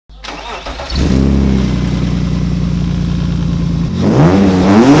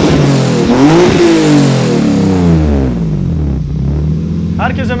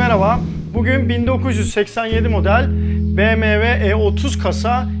merhaba. Bugün 1987 model BMW E30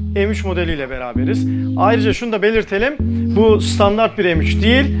 kasa M3 modeliyle beraberiz. Ayrıca şunu da belirtelim. Bu standart bir M3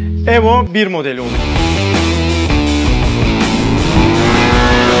 değil, Evo 1 modeli oluyor.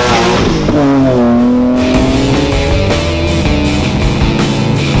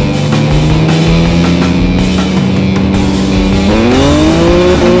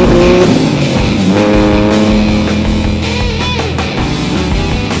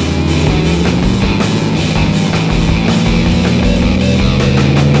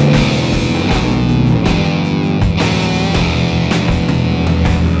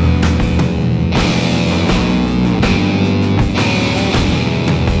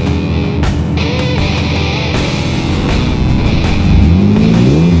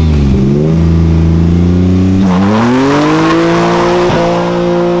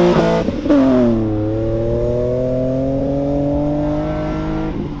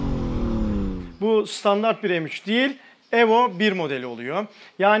 Bu standart bir M3 değil, Evo 1 modeli oluyor.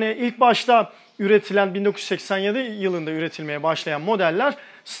 Yani ilk başta üretilen 1987 yılında üretilmeye başlayan modeller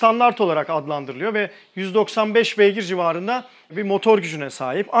standart olarak adlandırılıyor ve 195 beygir civarında bir motor gücüne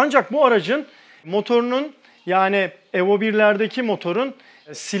sahip. Ancak bu aracın motorunun, yani Evo 1'lerdeki motorun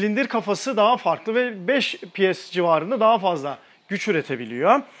silindir kafası daha farklı ve 5 PS civarında daha fazla güç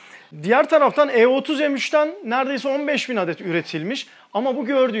üretebiliyor. Diğer taraftan E30 M3'ten neredeyse 15.000 adet üretilmiş ama bu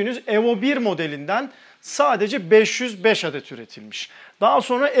gördüğünüz Evo 1 modelinden sadece 505 adet üretilmiş. Daha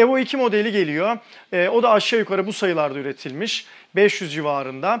sonra Evo 2 modeli geliyor. O da aşağı yukarı bu sayılarda üretilmiş. 500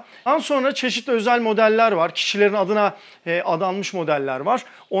 civarında. Daha sonra çeşitli özel modeller var. Kişilerin adına adanmış modeller var.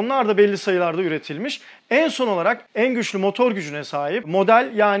 Onlar da belli sayılarda üretilmiş. En son olarak en güçlü motor gücüne sahip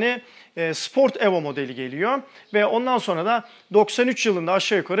model, yani Sport Evo modeli geliyor. Ve ondan sonra da 93 yılında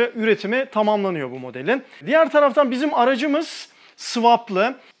aşağı yukarı üretimi tamamlanıyor bu modelin. Diğer taraftan bizim aracımız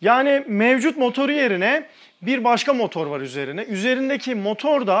swaplı. Yani mevcut motoru yerine bir başka motor var üzerine. Üzerindeki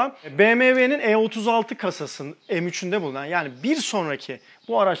motor da BMW'nin E36 kasasının M3'ünde bulunan, yani bir sonraki,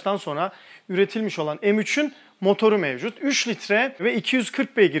 bu araçtan sonra üretilmiş olan M3'ün motoru mevcut. 3 litre ve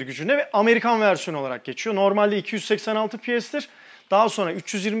 240 beygir gücünde ve Amerikan versiyonu olarak geçiyor. Normalde 286 PS'tir. Daha sonra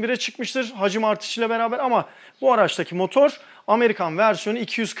 321'e çıkmıştır hacim artışıyla beraber ama bu araçtaki motor Amerikan versiyonu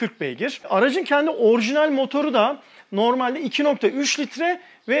 240 beygir. Aracın kendi orijinal motoru da normalde 2.3 litre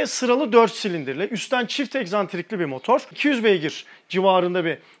ve sıralı 4 silindirli, üstten çift egzantrikli bir motor. 200 beygir civarında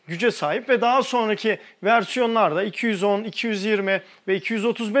bir güce sahip ve daha sonraki versiyonlarda 210, 220 ve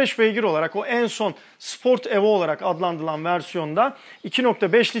 235 beygir olarak o en son Sport Evo olarak adlandırılan versiyonda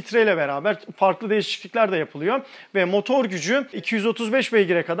 2.5 litre ile beraber farklı değişiklikler de yapılıyor ve motor gücü 235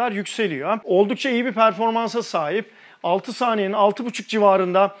 beygire kadar yükseliyor. Oldukça iyi bir performansa sahip. 6 saniyenin 6.5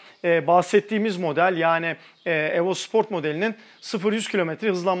 civarında bahsettiğimiz model, yani Evo Sport modelinin 0-100 km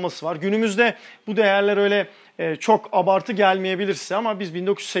hızlanması var. Günümüzde bu değerler öyle çok abartı gelmeyebilir size ama biz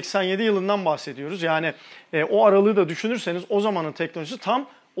 1987 yılından bahsediyoruz. Yani o aralığı da düşünürseniz o zamanın teknolojisi tam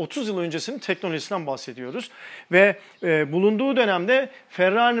 30 yıl öncesinin teknolojisinden bahsediyoruz. Ve bulunduğu dönemde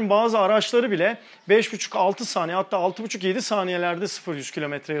Ferrari'nin bazı araçları bile 5,5-6 saniye, hatta 6,5-7 saniyelerde 0-100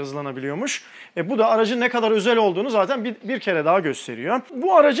 kilometre hızlanabiliyormuş. Bu da aracın ne kadar özel olduğunu zaten bir kere daha gösteriyor.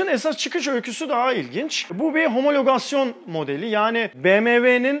 Bu aracın esas çıkış öyküsü daha ilginç. Bu bir homologasyon modeli, yani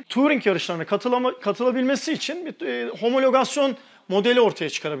BMW'nin Touring yarışlarına katılabilmesi için bir homologasyon modeli ortaya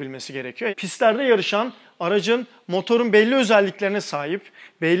çıkarabilmesi gerekiyor. Pistlerde yarışan aracın motorun belli özelliklerine sahip,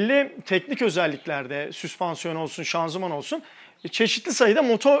 belli teknik özelliklerde, süspansiyon olsun, şanzıman olsun, çeşitli sayıda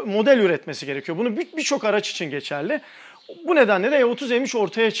model üretmesi gerekiyor. Bunu birçok araç için geçerli. Bu nedenle de E30 M3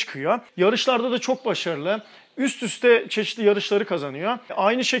 ortaya çıkıyor. Yarışlarda da çok başarılı. Üst üste çeşitli yarışları kazanıyor.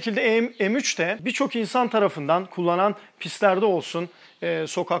 Aynı şekilde M3 de birçok insan tarafından kullanan pistlerde olsun,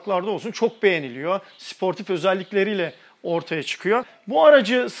 sokaklarda olsun çok beğeniliyor. Sportif özellikleriyle ortaya çıkıyor. Bu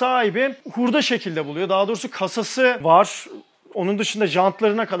aracı sahibi hurda şekilde buluyor. Daha doğrusu kasası var. Onun dışında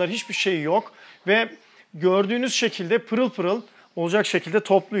jantlarına kadar hiçbir şey yok. Ve gördüğünüz şekilde pırıl pırıl olacak şekilde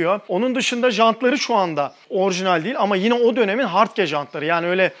topluyor. Onun dışında jantları şu anda orijinal değil ama yine o dönemin hardge jantları. Yani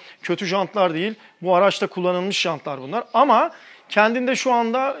öyle kötü jantlar değil. Bu araçta kullanılmış jantlar bunlar. Ama kendinde şu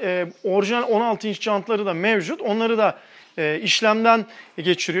anda orijinal 16 inç jantları da mevcut. Onları da işlemden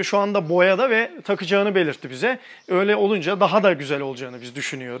geçiriyor. Şu anda boyada ve takacağını belirtti bize. Öyle olunca daha da güzel olacağını biz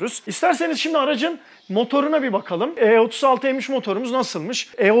düşünüyoruz. İsterseniz şimdi aracın motoruna bir bakalım. E36 M3 motorumuz nasılmış?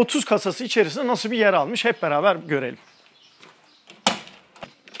 E30 kasası içerisinde nasıl bir yer almış? Hep beraber görelim.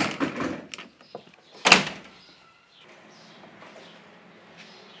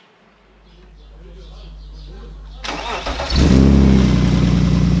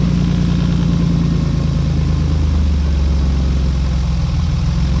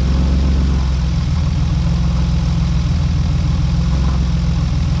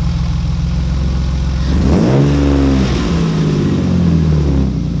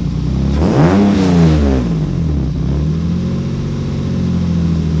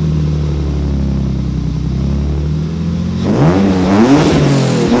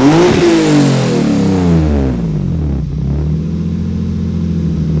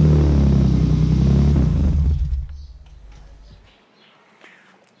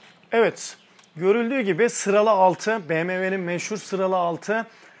 Görüldüğü gibi sıralı 6, BMW'nin meşhur sıralı 6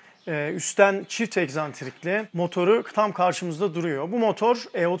 üstten çift egzantrikli motoru tam karşımızda duruyor. Bu motor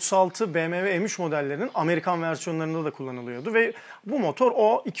E36 BMW M3 modellerinin Amerikan versiyonlarında da kullanılıyordu ve bu motor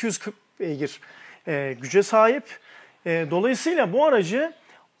o 240 beygir güce sahip. Dolayısıyla bu aracı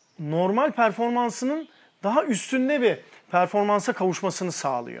normal performansının daha üstünde bir performansa kavuşmasını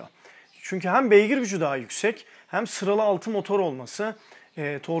sağlıyor. Çünkü hem beygir gücü daha yüksek, hem sıralı 6 motor olması,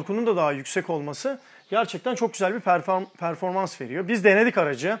 torkunun da daha yüksek olması gerçekten çok güzel bir performans veriyor. Biz denedik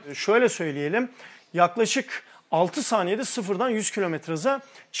aracı. Şöyle söyleyelim, yaklaşık 6 saniyede sıfırdan 100 km hıza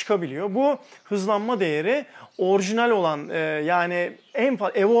çıkabiliyor. Bu hızlanma değeri orijinal olan yani en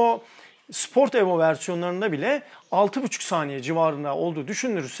fazla Sport Evo versiyonlarında bile 6,5 saniye civarında olduğu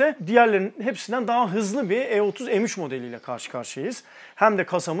düşünülürse diğerlerinin hepsinden daha hızlı bir E30 M3 modeliyle karşı karşıyayız. Hem de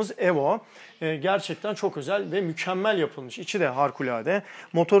kasamız Evo. Gerçekten çok özel ve mükemmel yapılmış. İçi de harikulade.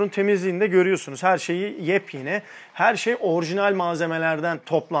 Motorun temizliğinde görüyorsunuz. Her şeyi yepyeni. Her şey orijinal malzemelerden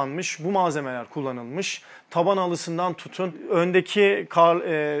toplanmış. Bu malzemeler kullanılmış. Taban halısından tutun. Öndeki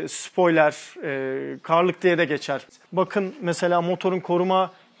spoiler, karlık diye de geçer. Bakın mesela motorun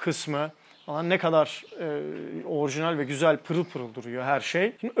koruma kısmı ne kadar orijinal ve güzel, pırıl pırıl duruyor her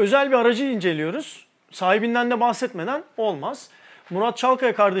şey. Şimdi özel bir aracı inceliyoruz. Sahibinden de bahsetmeden olmaz. Murat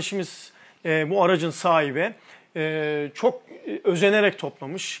Çalkaya kardeşimiz bu aracın sahibi. Çok özenerek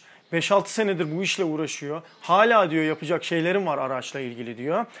toplamış. 5-6 senedir bu işle uğraşıyor. Hala diyor yapacak şeylerim var araçla ilgili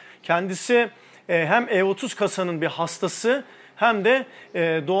diyor. Kendisi hem E30 kasanın bir hastası hem de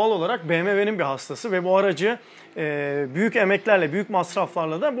doğal olarak BMW'nin bir hastası ve bu aracı büyük emeklerle, büyük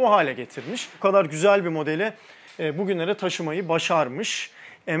masraflarla da bu hale getirmiş. Bu kadar güzel bir modeli bugünlere taşımayı başarmış,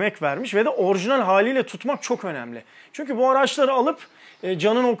 emek vermiş ve de orijinal haliyle tutmak çok önemli. Çünkü bu araçları alıp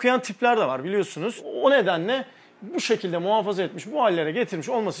canını okuyan tipler de var biliyorsunuz. O nedenle bu şekilde muhafaza etmiş, bu hallere getirmiş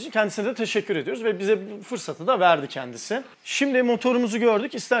olması için kendisine de teşekkür ediyoruz ve bize bu fırsatı da verdi kendisi. Şimdi motorumuzu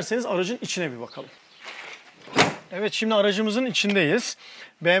gördük, isterseniz aracın içine bir bakalım. Evet, şimdi aracımızın içindeyiz.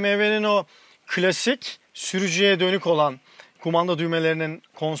 BMW'nin o klasik sürücüye dönük olan kumanda düğmelerinin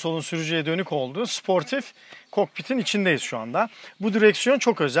konsolun sürücüye dönük olduğu sportif kokpitin içindeyiz şu anda. Bu direksiyon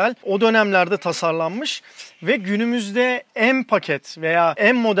çok özel. O dönemlerde tasarlanmış ve günümüzde M paket veya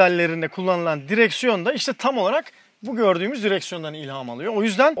M modellerinde kullanılan direksiyon da işte tam olarak bu gördüğümüz direksiyondan ilham alıyor. O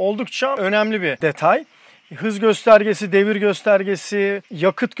yüzden oldukça önemli bir detay. Hız göstergesi, devir göstergesi,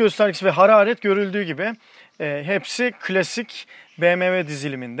 yakıt göstergesi ve hararet görüldüğü gibi hepsi klasik BMW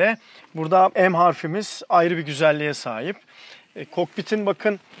diziliminde. Burada M harfimiz ayrı bir güzelliğe sahip. Kokpitin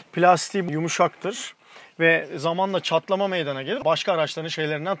bakın plastiği yumuşaktır ve zamanla çatlama meydana gelir. Başka araçların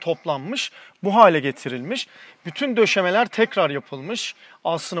şeylerinden toplanmış, bu hale getirilmiş. Bütün döşemeler tekrar yapılmış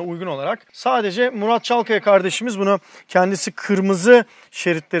aslına uygun olarak. Sadece Murat Çalkaya kardeşimiz bunu kendisi kırmızı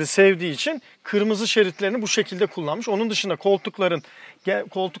şeritleri sevdiği için kırmızı şeritlerini bu şekilde kullanmış. Onun dışında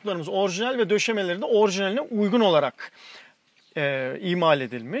koltuklarımız orijinal ve döşemeleri de orijinaline uygun olarak imal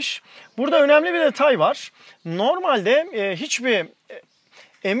edilmiş. Burada önemli bir detay var. Normalde hiçbir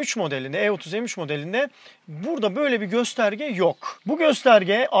M3 modelinde, E30 M3 modelinde burada böyle bir gösterge yok. Bu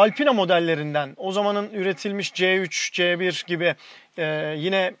gösterge Alpina modellerinden, o zamanın üretilmiş C3, C1 gibi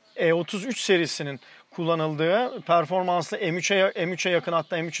yine E33 serisinin kullanıldığı performanslı M3'e yakın,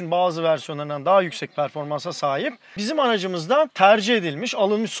 hatta M3'ün bazı versiyonlarından daha yüksek performansa sahip. Bizim aracımızda tercih edilmiş,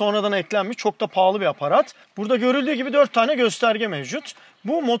 alınmış, sonradan eklenmiş çok da pahalı bir aparat. Burada görüldüğü gibi 4 tane gösterge mevcut.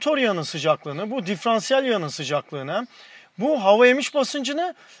 Bu motor yağının sıcaklığını, bu diferansiyel yağının sıcaklığını, bu hava emiş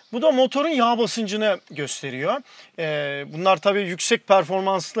basıncını, bu da motorun yağ basıncını gösteriyor. Bunlar tabii yüksek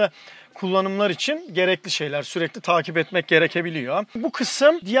performanslı kullanımlar için gerekli şeyler. Sürekli takip etmek gerekebiliyor. Bu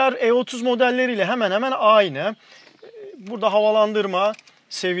kısım diğer E30 modelleriyle hemen hemen aynı. Burada havalandırma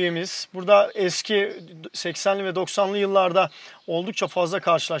seviyemiz, burada eski 80'li ve 90'lı yıllarda oldukça fazla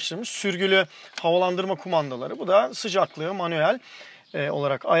karşılaştığımız sürgülü havalandırma kumandaları. Bu da sıcaklığı manuel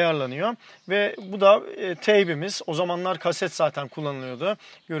olarak ayarlanıyor ve bu da teybimiz. O zamanlar kaset zaten kullanılıyordu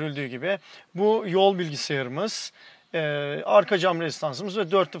görüldüğü gibi. Bu yol bilgisayarımız, arka cam rezistansımız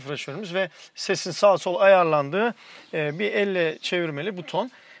ve dörtlü flaşörümüz ve sesin sağ sol ayarlandığı bir elle çevirmeli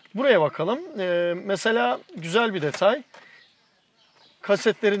buton. Buraya bakalım. Mesela güzel bir detay.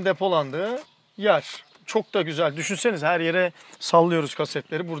 Kasetlerin depolandığı yer. Çok da güzel. Düşünsenize, her yere sallıyoruz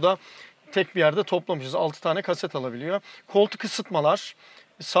kasetleri. Burada tek bir yerde toplamışız. 6 tane kaset alabiliyor. Koltuk ısıtmalar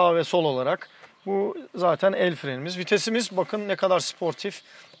sağ ve sol olarak. Bu zaten el frenimiz. Vitesimiz bakın ne kadar sportif.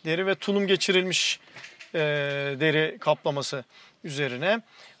 Deri ve tulum geçirilmiş deri kaplaması üzerine.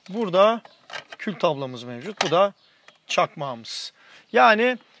 Burada kül tablamız mevcut. Bu da çakmağımız.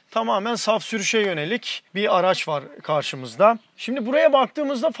 Yani tamamen saf sürüşe yönelik bir araç var karşımızda. Şimdi buraya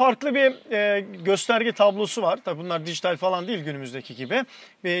baktığımızda farklı bir gösterge tablosu var. Tabii bunlar dijital falan değil günümüzdeki gibi.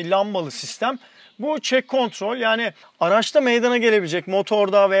 Bir lambalı sistem. Bu check control, yani araçta meydana gelebilecek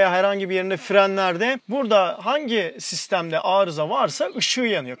motorda veya herhangi bir yerinde, frenlerde burada hangi sistemde arıza varsa ışığı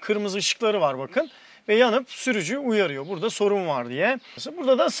yanıyor. Kırmızı ışıkları var bakın ve yanıp sürücüyü uyarıyor. Burada sorun var diye.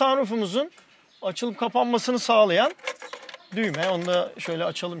 Burada da sunroofumuzun açılıp kapanmasını sağlayan düğme. Onu da şöyle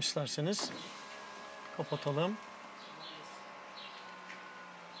açalım isterseniz. Kapatalım.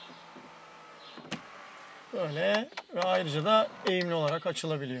 Böyle ve ayrıca da eğimli olarak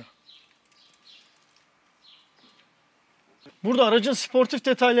açılabiliyor. Burada aracın sportif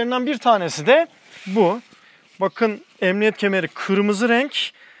detaylarından bir tanesi de bu. Bakın emniyet kemeri kırmızı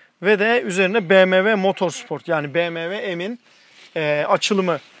renk ve de üzerine BMW Motorsport, yani BMW M'in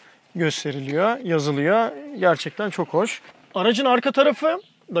açılımı gösteriliyor, yazılıyor. Gerçekten çok hoş. Aracın arka tarafı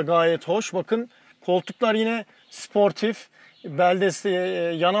da gayet hoş. Bakın koltuklar yine sportif. Bel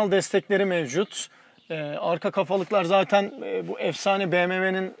desteği, yanal destekleri mevcut. Arka kafalıklar zaten bu efsane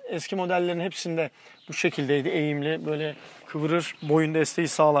BMW'nin eski modellerinin hepsinde bu şekildeydi. Eğimli, böyle kıvırır, boyun desteği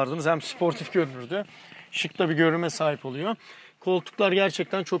sağlardınız. Hem sportif görünürdü. Şık da bir görünüme sahip oluyor. Koltuklar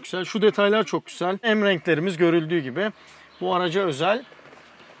gerçekten çok güzel. Şu detaylar çok güzel. M renklerimiz görüldüğü gibi. Bu araca özel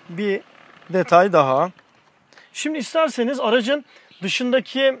bir detay daha. Şimdi isterseniz aracın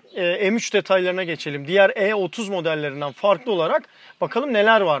dışındaki M3 detaylarına geçelim. Diğer E30 modellerinden farklı olarak bakalım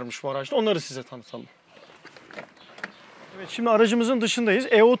neler varmış bu araçta. Onları size tanıtalım. Evet, şimdi aracımızın dışındayız.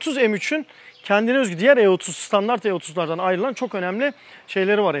 E30 M3'ün kendine özgü, diğer E30 standart E30'lardan ayrılan çok önemli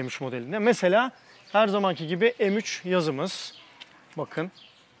şeyleri var M3 modelinde. Mesela her zamanki gibi M3 yazımız. Bakın.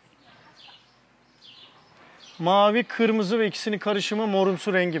 Mavi, kırmızı ve ikisinin karışımı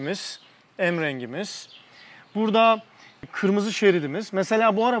morumsu rengimiz. M rengimiz. Burada kırmızı şeridimiz.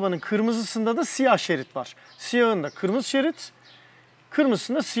 Mesela bu arabanın kırmızısında da siyah şerit var. Siyahında kırmızı şerit,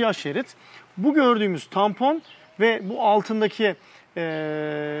 kırmızısında siyah şerit. Bu gördüğümüz tampon ve bu altındaki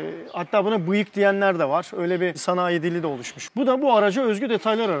hatta buna bıyık diyenler de var. Öyle bir sanayi dili de oluşmuş. Bu da bu araca özgü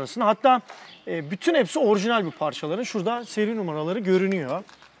detaylar arasında. Hatta bütün hepsi orijinal bir parçaların. Şurada seri numaraları görünüyor.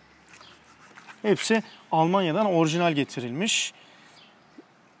 Hepsi Almanya'dan orijinal getirilmiş.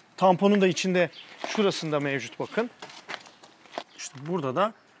 Tamponun da içinde şurasında mevcut bakın. İşte burada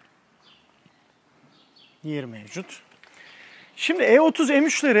da diğeri mevcut. Şimdi E30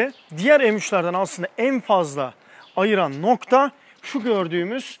 M3'leri diğer M3'lerden aslında en fazla ayıran nokta şu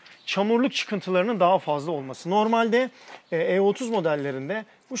gördüğümüz çamurluk çıkıntılarının daha fazla olması. Normalde E30 modellerinde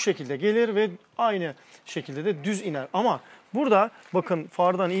bu şekilde gelir ve aynı şekilde de düz iner. Ama burada bakın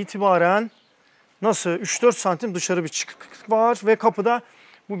fardan itibaren nasıl 3-4 santim dışarı bir çıkıklık var ve kapıda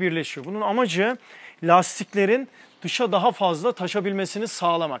bu birleşiyor. Bunun amacı lastiklerin dışa daha fazla taşabilmesini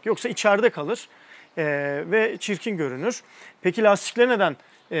sağlamak. Yoksa içeride kalır ve çirkin görünür. Peki lastikleri neden,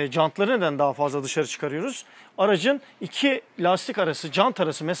 jantları neden daha fazla dışarı çıkarıyoruz? Aracın iki lastik arası, jant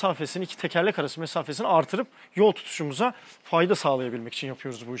arası mesafesini, iki tekerlek arası mesafesini artırıp yol tutuşumuza fayda sağlayabilmek için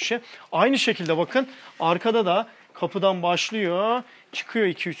yapıyoruz bu işi. Aynı şekilde bakın arkada da kapıdan başlıyor, çıkıyor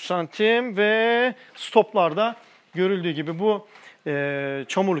 2-3 santim ve stoplarda görüldüğü gibi bu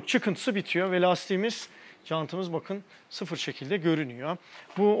çamurluk çıkıntısı bitiyor ve lastiğimiz, jantımız bakın sıfır şekilde görünüyor.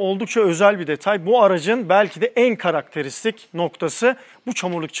 Bu oldukça özel bir detay. Bu aracın belki de en karakteristik noktası bu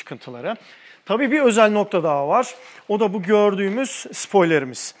çamurluk çıkıntıları. Tabii bir özel nokta daha var. O da bu gördüğümüz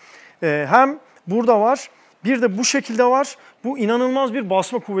spoilerimiz. Hem burada var, bir de bu şekilde var. Bu inanılmaz bir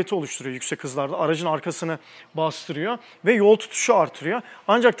basma kuvveti oluşturuyor yüksek hızlarda. Aracın arkasını bastırıyor ve yol tutuşu artırıyor.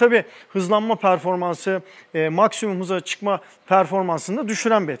 Ancak tabii hızlanma performansı, maksimum hıza çıkma performansını da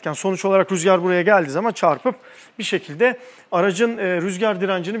düşüren bir etken. Sonuç olarak rüzgar buraya geldiği zaman çarpıp bir şekilde aracın rüzgar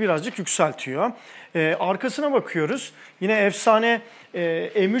direncini birazcık yükseltiyor. Arkasına bakıyoruz. Yine efsane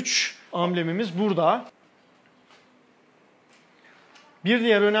M3 amblemimiz burada. Bir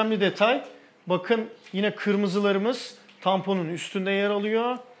diğer önemli detay, bakın yine kırmızılarımız tamponun üstünde yer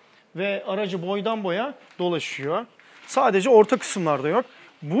alıyor ve aracı boydan boya dolaşıyor. Sadece orta kısımlarda yok.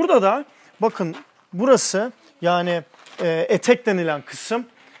 Burada da bakın burası, yani etek denilen kısım,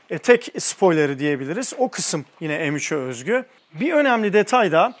 etek spoilerı diyebiliriz. O kısım yine M3'e özgü. Bir önemli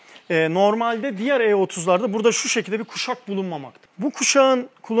detay da normalde diğer E30'larda burada şu şekilde bir kuşak bulunmamakta. Bu kuşağın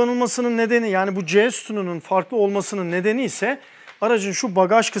kullanılmasının nedeni, yani bu C sütununun farklı olmasının nedeni ise aracın şu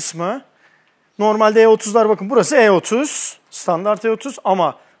bagaj kısmı. Normalde E30'lar bakın burası E30, standart E30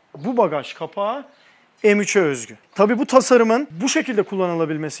 ama bu bagaj kapağı M3'e özgü. Tabii bu tasarımın bu şekilde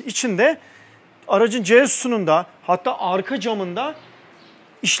kullanılabilmesi için de aracın C sütununda, hatta arka camında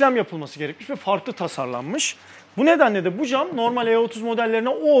işlem yapılması gerekmiş ve farklı tasarlanmış. Bu nedenle de bu cam normal E30 modellerine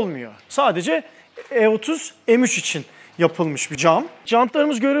olmuyor. Sadece E30 M3 için yapılmış bir cam.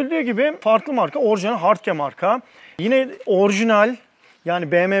 Jantlarımız görüldüğü gibi farklı marka, orijinal Hardke marka. Yine orijinal,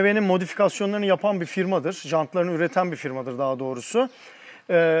 yani BMW'nin modifikasyonlarını yapan bir firmadır. Jantlarını üreten bir firmadır daha doğrusu.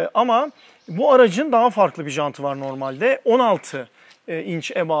 Ama bu aracın daha farklı bir jantı var normalde. 16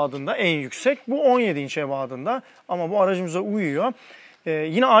 inç ebadında en yüksek. Bu 17 inç ebadında ama bu aracımıza uyuyor.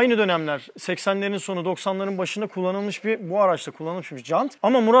 Yine aynı dönemler 80'lerin sonu 90'ların başında kullanılmış bu araçta kullanılmış bir jant.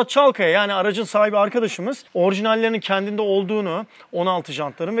 Ama Murat Çalkaya, yani aracın sahibi arkadaşımız, orijinallerinin kendinde olduğunu, 16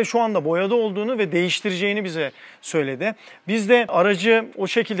 jantların ve şu anda boyada olduğunu ve değiştireceğini bize söyledi. Biz de aracı o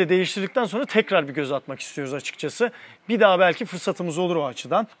şekilde değiştirdikten sonra tekrar bir göz atmak istiyoruz açıkçası. Bir daha belki fırsatımız olur o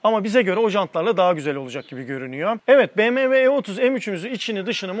açıdan. Ama bize göre o jantlarla daha güzel olacak gibi görünüyor. Evet, BMW E30 M3'ümüzü içini,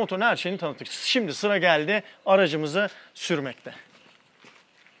 dışını, motorunu, her şeyini tanıttık. Şimdi sıra geldi aracımızı sürmekte.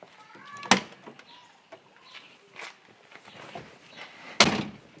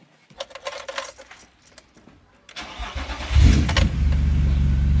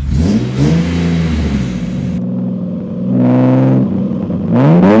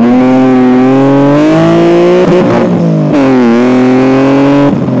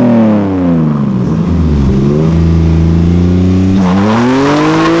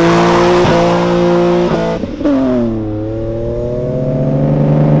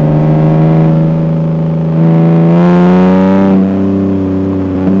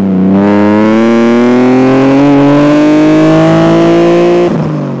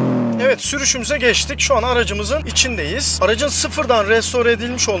 Sürüşümüze geçtik. Şu an aracımızın içindeyiz. Aracın sıfırdan restore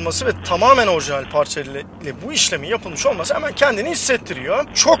edilmiş olması ve tamamen orijinal parçalarıyla bu işlemin yapılmış olması hemen kendini hissettiriyor.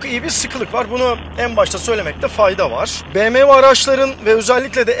 Çok iyi bir sıkılık var. Bunu en başta söylemekte fayda var. BMW araçların ve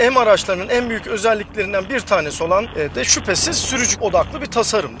özellikle de M araçlarının en büyük özelliklerinden bir tanesi olan de şüphesiz sürücü odaklı bir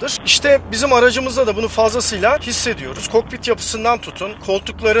tasarımdır. İşte bizim aracımızda da bunu fazlasıyla hissediyoruz. Kokpit yapısından tutun,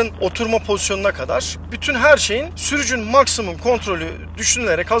 koltukların oturma pozisyonuna kadar bütün her şeyin sürücünün maksimum kontrolü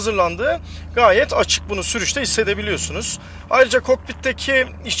düşünülerek hazırlandığı gayet açık, bunu sürüşte hissedebiliyorsunuz. Ayrıca kokpitteki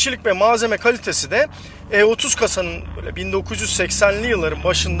işçilik ve malzeme kalitesi de E30 kasanın böyle 1980'li yılların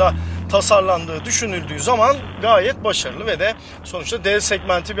başında tasarlandığı düşünüldüğü zaman gayet başarılı ve de sonuçta D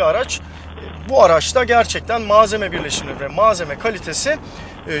segmenti bir araç. Bu araçta gerçekten malzeme birleşimi ve malzeme kalitesi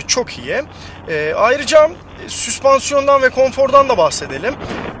çok iyi. Ayrıca süspansiyondan ve konfordan da bahsedelim.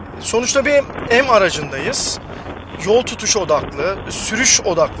 Sonuçta bir M aracındayız. Yol tutuş odaklı, sürüş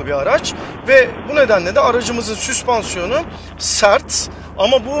odaklı bir araç ve bu nedenle de aracımızın süspansiyonu sert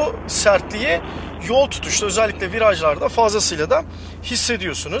ama bu sertliği yol tutuşta, özellikle virajlarda fazlasıyla da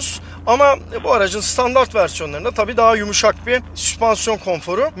hissediyorsunuz. Ama bu aracın standart versiyonlarında tabii daha yumuşak bir süspansiyon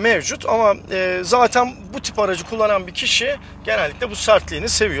konforu mevcut ama zaten bu tip aracı kullanan bir kişi genellikle bu sertliğini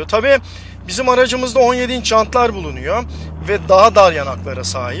seviyor. Tabii bizim aracımızda 17 inç jantlar bulunuyor ve daha dar yanaklara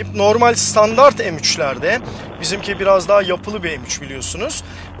sahip. Normal standart M3'lerde, bizimki biraz daha yapılı bir M3 biliyorsunuz.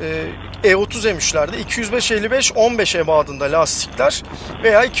 E30 M3'lerde 205-55-15 ebadında lastikler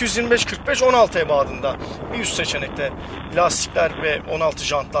veya 225-45-16 ebadında bir üst seçenekte lastikler ve 16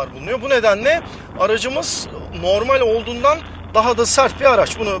 jantlar bulunuyor. Bu nedenle aracımız normal olduğundan daha da sert bir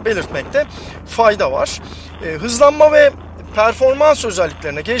araç. Bunu belirtmekte fayda var. Hızlanma ve performans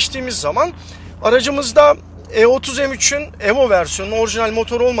özelliklerine geçtiğimiz zaman aracımızda E30 M3'ün Evo versiyonunun orijinal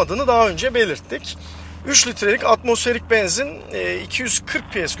motor olmadığını daha önce belirttik. 3 litrelik atmosferik benzin 240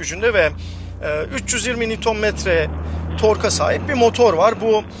 PS gücünde ve 320 Nm torka sahip bir motor var.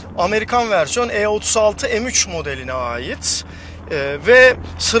 Bu Amerikan versiyon E36 M3 modeline ait ve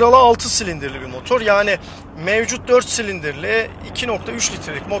sıralı 6 silindirli bir motor. Yani mevcut 4 silindirli 2.3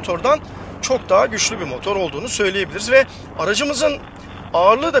 litrelik motordan çok daha güçlü bir motor olduğunu söyleyebiliriz ve aracımızın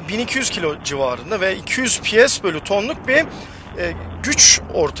ağırlığı da 1200 kilo civarında ve 200 PS bölü tonluk bir güç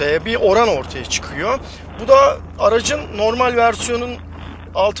ortaya, bir oran ortaya çıkıyor. Bu da aracın normal versiyonun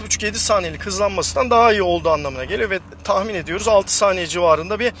 6,5-7 saniyelik hızlanmasından daha iyi olduğu anlamına geliyor ve tahmin ediyoruz 6 saniye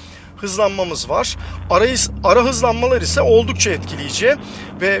civarında bir hızlanmamız var. Ara hızlanmalar ise oldukça etkileyici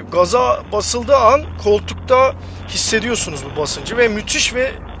ve gaza basıldığı an koltukta hissediyorsunuz bu basıncı ve müthiş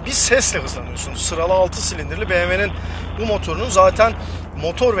ve bir sesle hızlanıyorsunuz. Sıralı 6 silindirli BMW'nin bu motorunun zaten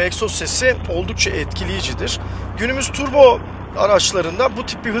motor ve egzoz sesi oldukça etkileyicidir. Günümüz turbo araçlarında bu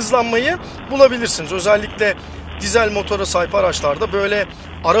tip bir hızlanmayı bulabilirsiniz. Özellikle dizel motora sahip araçlarda böyle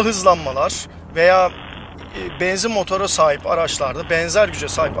ara hızlanmalar veya benzin motora sahip araçlarda, benzer güce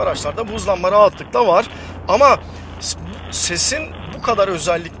sahip araçlarda bu hızlanma rahatlıkla var. Ama sesin bu kadar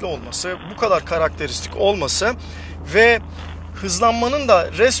özellikli olması, bu kadar karakteristik olması ve hızlanmanın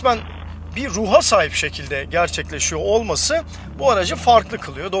da resmen bir ruha sahip şekilde gerçekleşiyor olması bu aracı farklı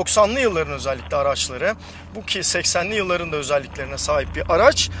kılıyor. 90'lı yılların özellikle araçları, bu ki 80'li yılların da özelliklerine sahip bir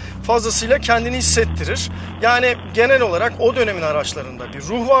araç fazlasıyla kendini hissettirir. Yani genel olarak o dönemin araçlarında bir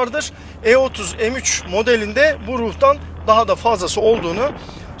ruh vardır. E30 M3 modelinde bu ruhtan daha da fazlası olduğunu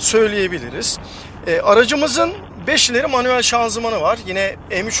söyleyebiliriz. Aracımızın 5 ileri manuel şanzımanı var. Yine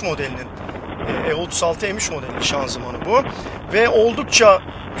M3 modelinin, E36 M3 modelinin şanzımanı bu. Ve oldukça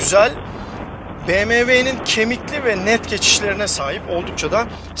güzel, BMW'nin kemikli ve net geçişlerine sahip, oldukça da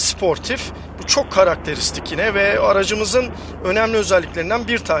sportif. Bu çok karakteristik yine ve aracımızın önemli özelliklerinden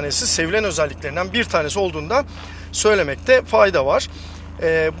bir tanesi, sevilen özelliklerinden bir tanesi olduğunda söylemekte fayda var.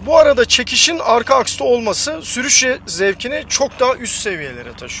 Bu arada çekişin arka aksta olması sürüş zevkini çok daha üst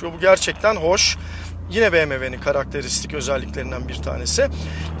seviyelere taşıyor. Bu gerçekten hoş. Yine BMW'nin karakteristik özelliklerinden bir tanesi.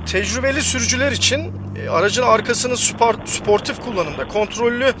 Tecrübeli sürücüler için aracın arkasının sportif kullanımda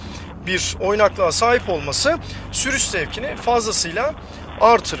kontrollü bir oynaklığa sahip olması sürüş zevkini fazlasıyla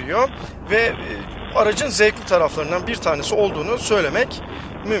artırıyor ve aracın zevkli taraflarından bir tanesi olduğunu söylemek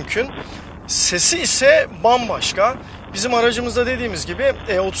mümkün. Sesi ise bambaşka. Bizim aracımızda dediğimiz gibi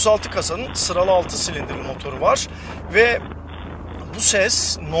E36 kasanın sıralı 6 silindirli motoru var ve bu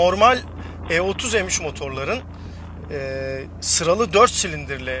ses normal E30 M3 motorların sıralı 4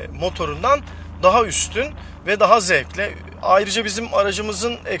 silindirli motorundan daha üstün ve daha zevkli. Ayrıca bizim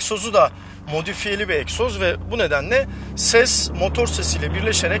aracımızın egzozu da modifiyeli bir egzoz ve bu nedenle ses motor sesiyle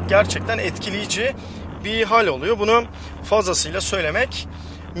birleşerek gerçekten etkileyici bir hal oluyor. Bunu fazlasıyla söylemek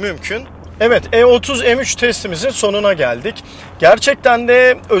mümkün. Evet, E30 M3 testimizin sonuna geldik. Gerçekten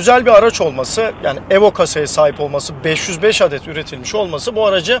de özel bir araç olması, yani Evo kasaya sahip olması, 505 adet üretilmiş olması bu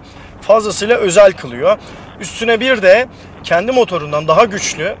aracı fazlasıyla özel kılıyor. Üstüne bir de kendi motorundan daha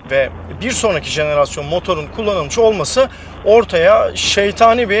güçlü ve bir sonraki jenerasyon motorun kullanılmış olması ortaya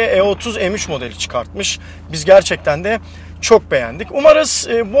şeytani bir E30 M3 modeli çıkartmış. Biz gerçekten de çok beğendik. Umarız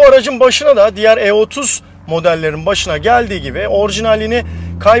bu aracın başına da diğer E30 modellerin başına geldiği gibi orijinalini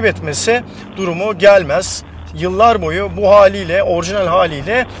kaybetmesi durumu gelmez. Yıllar boyu bu haliyle, orijinal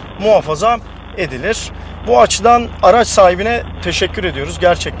haliyle muhafaza edilir. Bu açıdan araç sahibine teşekkür ediyoruz.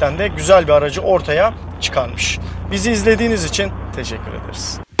 Gerçekten de güzel bir aracı ortaya çıkarmış. Bizi izlediğiniz için teşekkür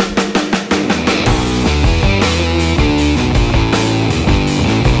ederiz.